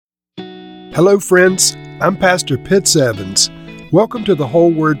Hello, friends. I'm Pastor Pitts Evans. Welcome to the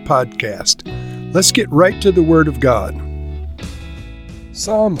Whole Word Podcast. Let's get right to the Word of God.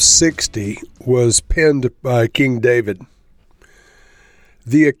 Psalm 60 was penned by King David.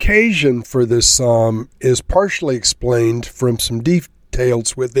 The occasion for this psalm is partially explained from some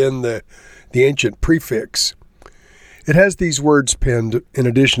details within the ancient prefix. It has these words penned in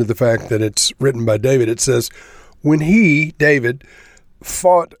addition to the fact that it's written by David. It says, when he, David,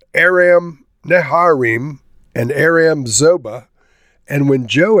 fought Aram Naharaim and Aram Zobah, and when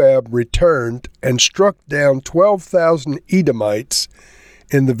Joab returned and struck down 12,000 Edomites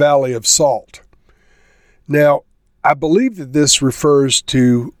in the Valley of Salt. Now, I believe that this refers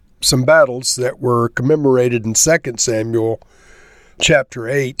to some battles that were commemorated in 2 Samuel chapter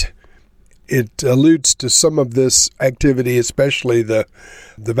 8. It alludes to some of this activity, especially the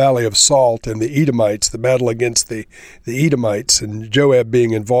Valley of Salt and the Edomites, the battle against the Edomites and Joab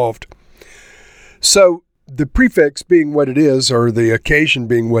being involved. So the prefix being what it is, or the occasion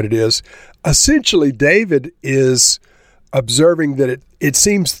being what it is, essentially David is observing that it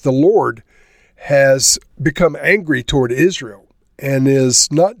seems the Lord has become angry toward Israel and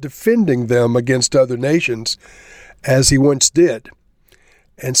is not defending them against other nations as he once did.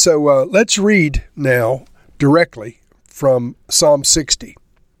 And so let's read now directly from Psalm 60.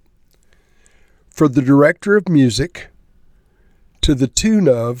 For the director of music, to the tune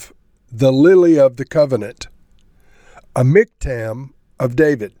of The Lily of the Covenant, a miktam of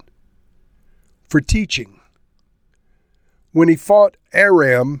David, for teaching. When he fought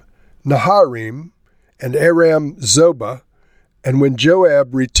Aram Naharaim and Aram Zobah, and when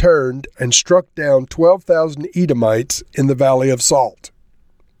Joab returned and struck down 12,000 Edomites in the Valley of Salt.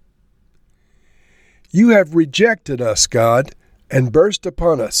 You have rejected us, God, and burst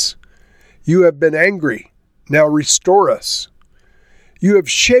upon us. You have been angry. Now restore us. You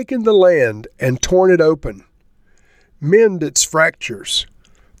have shaken the land and torn it open. Mend its fractures,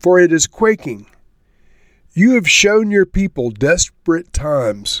 for it is quaking. You have shown your people desperate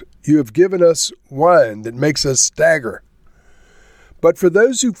times. You have given us wine that makes us stagger. But for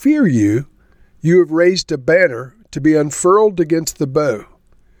those who fear you, you have raised a banner to be unfurled against the bow.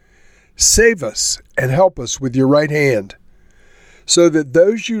 Save us and help us with your right hand, so that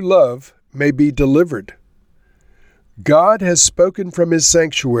those you love may be delivered. God has spoken from his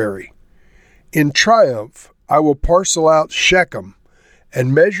sanctuary. In triumph, I will parcel out Shechem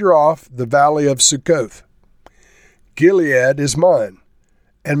and measure off the valley of Succoth. Gilead is mine,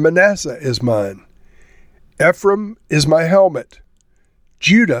 and Manasseh is mine. Ephraim is my helmet.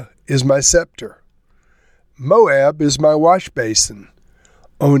 Judah is my scepter. Moab is my wash basin.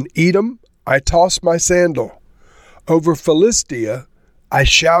 On Edom I toss my sandal. Over Philistia I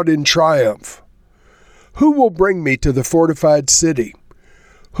shout in triumph. Who will bring me to the fortified city?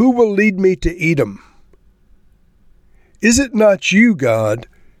 Who will lead me to Edom? Is it not you, God,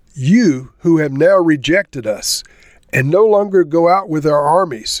 you who have now rejected us and no longer go out with our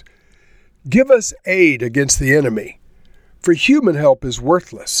armies? Give us aid against the enemy, for human help is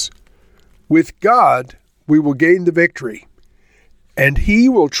worthless. With God we will gain the victory, and he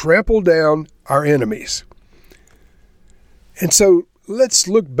will trample down our enemies. And so let's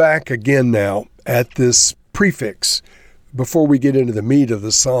look back again now at this prefix before we get into the meat of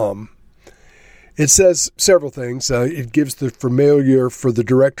the psalm. It says several things. It gives the familiar for the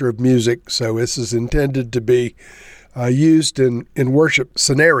director of music, so this is intended to be used in worship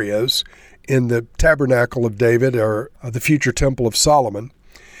scenarios in the tabernacle of David or the future temple of Solomon.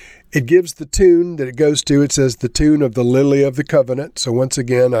 It gives the tune that it goes to. It says the tune of the Lily of the Covenant. So once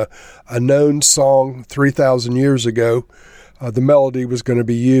again, a known song 3,000 years ago. The melody was going to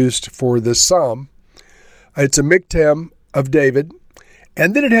be used for this psalm. It's a miktam of David.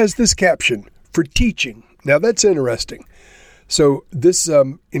 And then it has this caption, for teaching. Now that's interesting. So this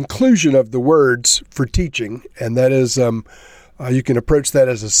inclusion of the words for teaching, and that is, you can approach that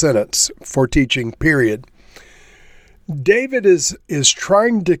as a sentence, for teaching, period. David is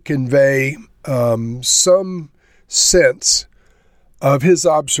trying to convey some sense of his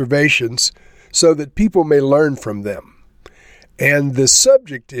observations so that people may learn from them. And the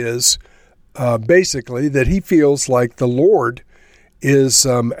subject is basically that he feels like the Lord is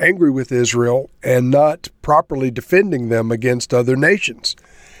angry with Israel and not properly defending them against other nations.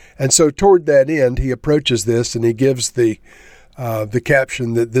 And so toward that end, he approaches this and he gives the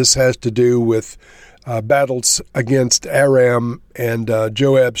caption that this has to do with battles against Aram and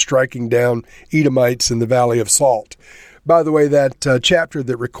Joab striking down Edomites in the Valley of Salt. By the way, that chapter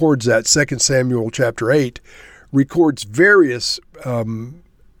that records that, 2 Samuel chapter 8, records various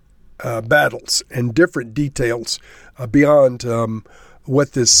battles and different details beyond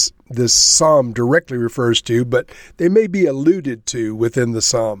what this psalm directly refers to, but they may be alluded to within the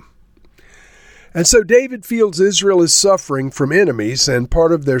psalm. And so David feels Israel is suffering from enemies, and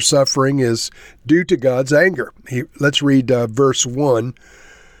part of their suffering is due to God's anger. Let's read verse 1.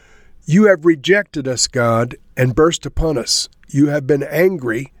 You have rejected us, God, and burst upon us. You have been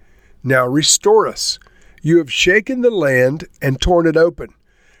angry. Now restore us. You have shaken the land and torn it open.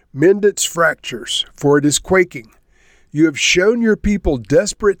 Mend its fractures, for it is quaking. You have shown your people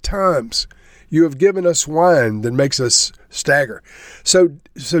desperate times. You have given us wine that makes us stagger. So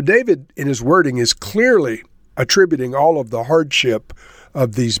David, in his wording, is clearly attributing all of the hardship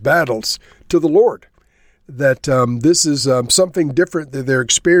of these battles to the Lord. That this is something different that they're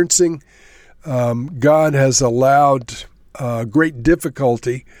experiencing. God has allowed great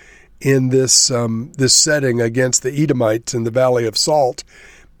difficulty in this setting against the Edomites in the Valley of Salt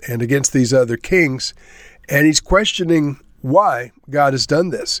and against these other kings. And he's questioning why God has done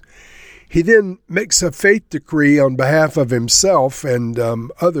this. He then makes a faith decree on behalf of himself and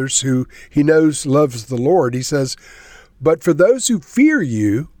others who he knows loves the Lord. He says, but for those who fear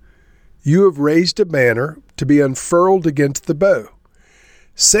you, you have raised a banner to be unfurled against the bow.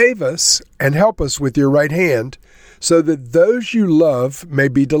 Save us and help us with your right hand, so that those you love may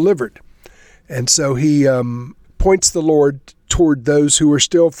be delivered. And so he points the Lord toward those who are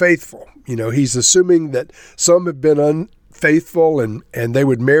still faithful. He's assuming that some have been unfaithful and they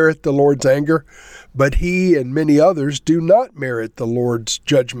would merit the Lord's anger, but he and many others do not merit the Lord's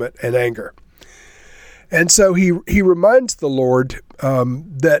judgment and anger. And so he reminds the Lord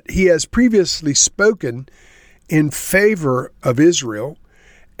that he has previously spoken in favor of Israel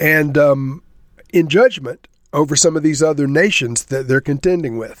and in judgment over some of these other nations that they're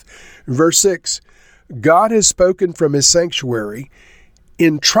contending with. Verse 6, God has spoken from his sanctuary.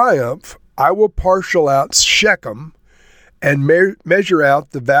 In triumph, I will parcel out Shechem and measure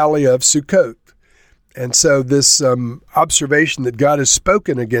out the valley of Sukkot. And so this observation that God has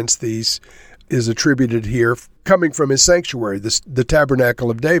spoken against these is attributed here, coming from his sanctuary, the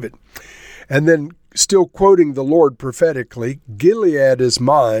tabernacle of David. And then still quoting the Lord prophetically, Gilead is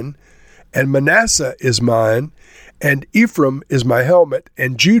mine, and Manasseh is mine, and Ephraim is my helmet,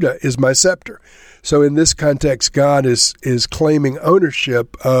 and Judah is my scepter. So in this context, God is claiming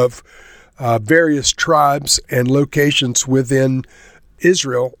ownership of various tribes and locations within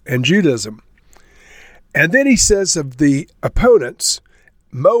Israel and Judaism. And then he says of the opponents,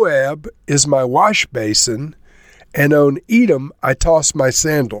 Moab is my wash basin, and on Edom I toss my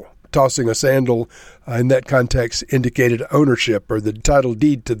sandal. Tossing a sandal in that context indicated ownership or the title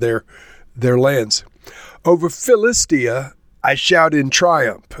deed to their lands. Over Philistia I shout in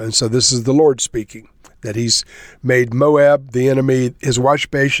triumph. And so this is the Lord speaking, that he's made Moab the enemy his wash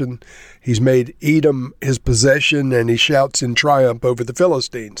basin, he's made Edom his possession, and he shouts in triumph over the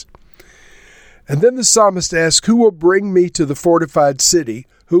Philistines. And then the psalmist asks, who will bring me to the fortified city?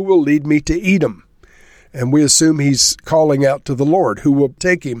 Who will lead me to Edom? And we assume he's calling out to the Lord, who will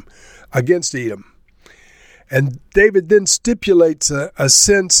take him against Edom. And David then stipulates a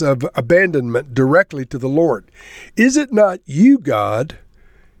sense of abandonment directly to the Lord. Is it not you, God,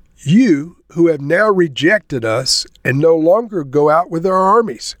 you who have now rejected us and no longer go out with our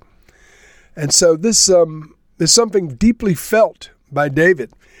armies? And so this is something deeply felt by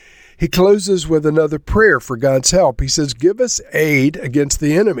David. He closes with another prayer for God's help. He says, give us aid against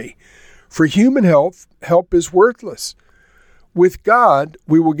the enemy. For human help is worthless. With God,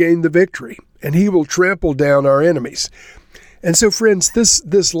 we will gain the victory, and he will trample down our enemies. And so, friends,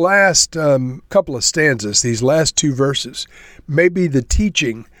 this last couple of stanzas, these last two verses, may be the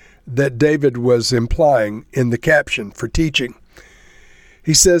teaching that David was implying in the caption for teaching.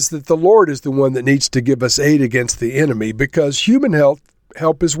 He says that the Lord is the one that needs to give us aid against the enemy because human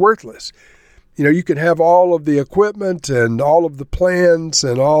help is worthless. You can have all of the equipment and all of the plans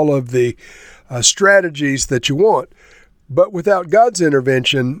and all of the strategies that you want, but without God's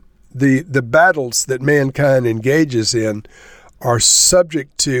intervention, the battles that mankind engages in are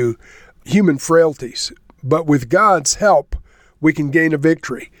subject to human frailties. But with God's help, we can gain a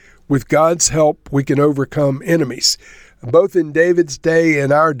victory. With God's help, we can overcome enemies. Both in David's day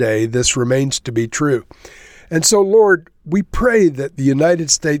and our day, this remains to be true. And so, Lord, we pray that the United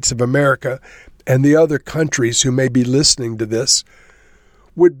States of America and the other countries who may be listening to this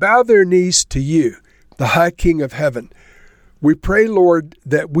would bow their knees to you, the High King of Heaven. We pray, Lord,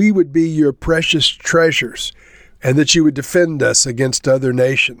 that we would be your precious treasures and that you would defend us against other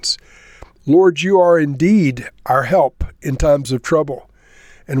nations. Lord, you are indeed our help in times of trouble.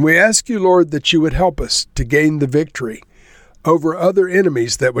 And we ask you, Lord, that you would help us to gain the victory over other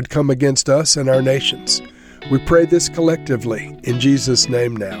enemies that would come against us and our nations. We pray this collectively in Jesus'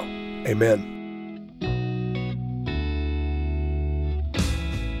 name now. Amen.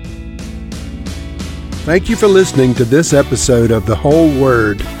 Thank you for listening to this episode of The Whole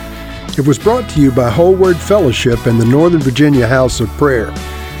Word. It was brought to you by Whole Word Fellowship and the Northern Virginia House of Prayer.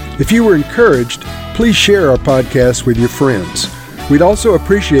 If you were encouraged, please share our podcast with your friends. We'd also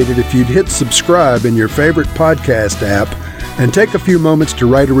appreciate it if you'd hit subscribe in your favorite podcast app and take a few moments to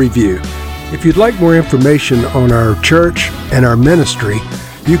write a review. If you'd like more information on our church and our ministry,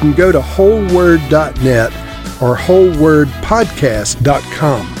 you can go to wholeword.net or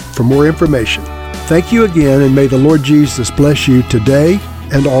wholewordpodcast.com for more information. Thank you again, and may the Lord Jesus bless you today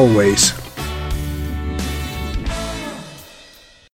and always.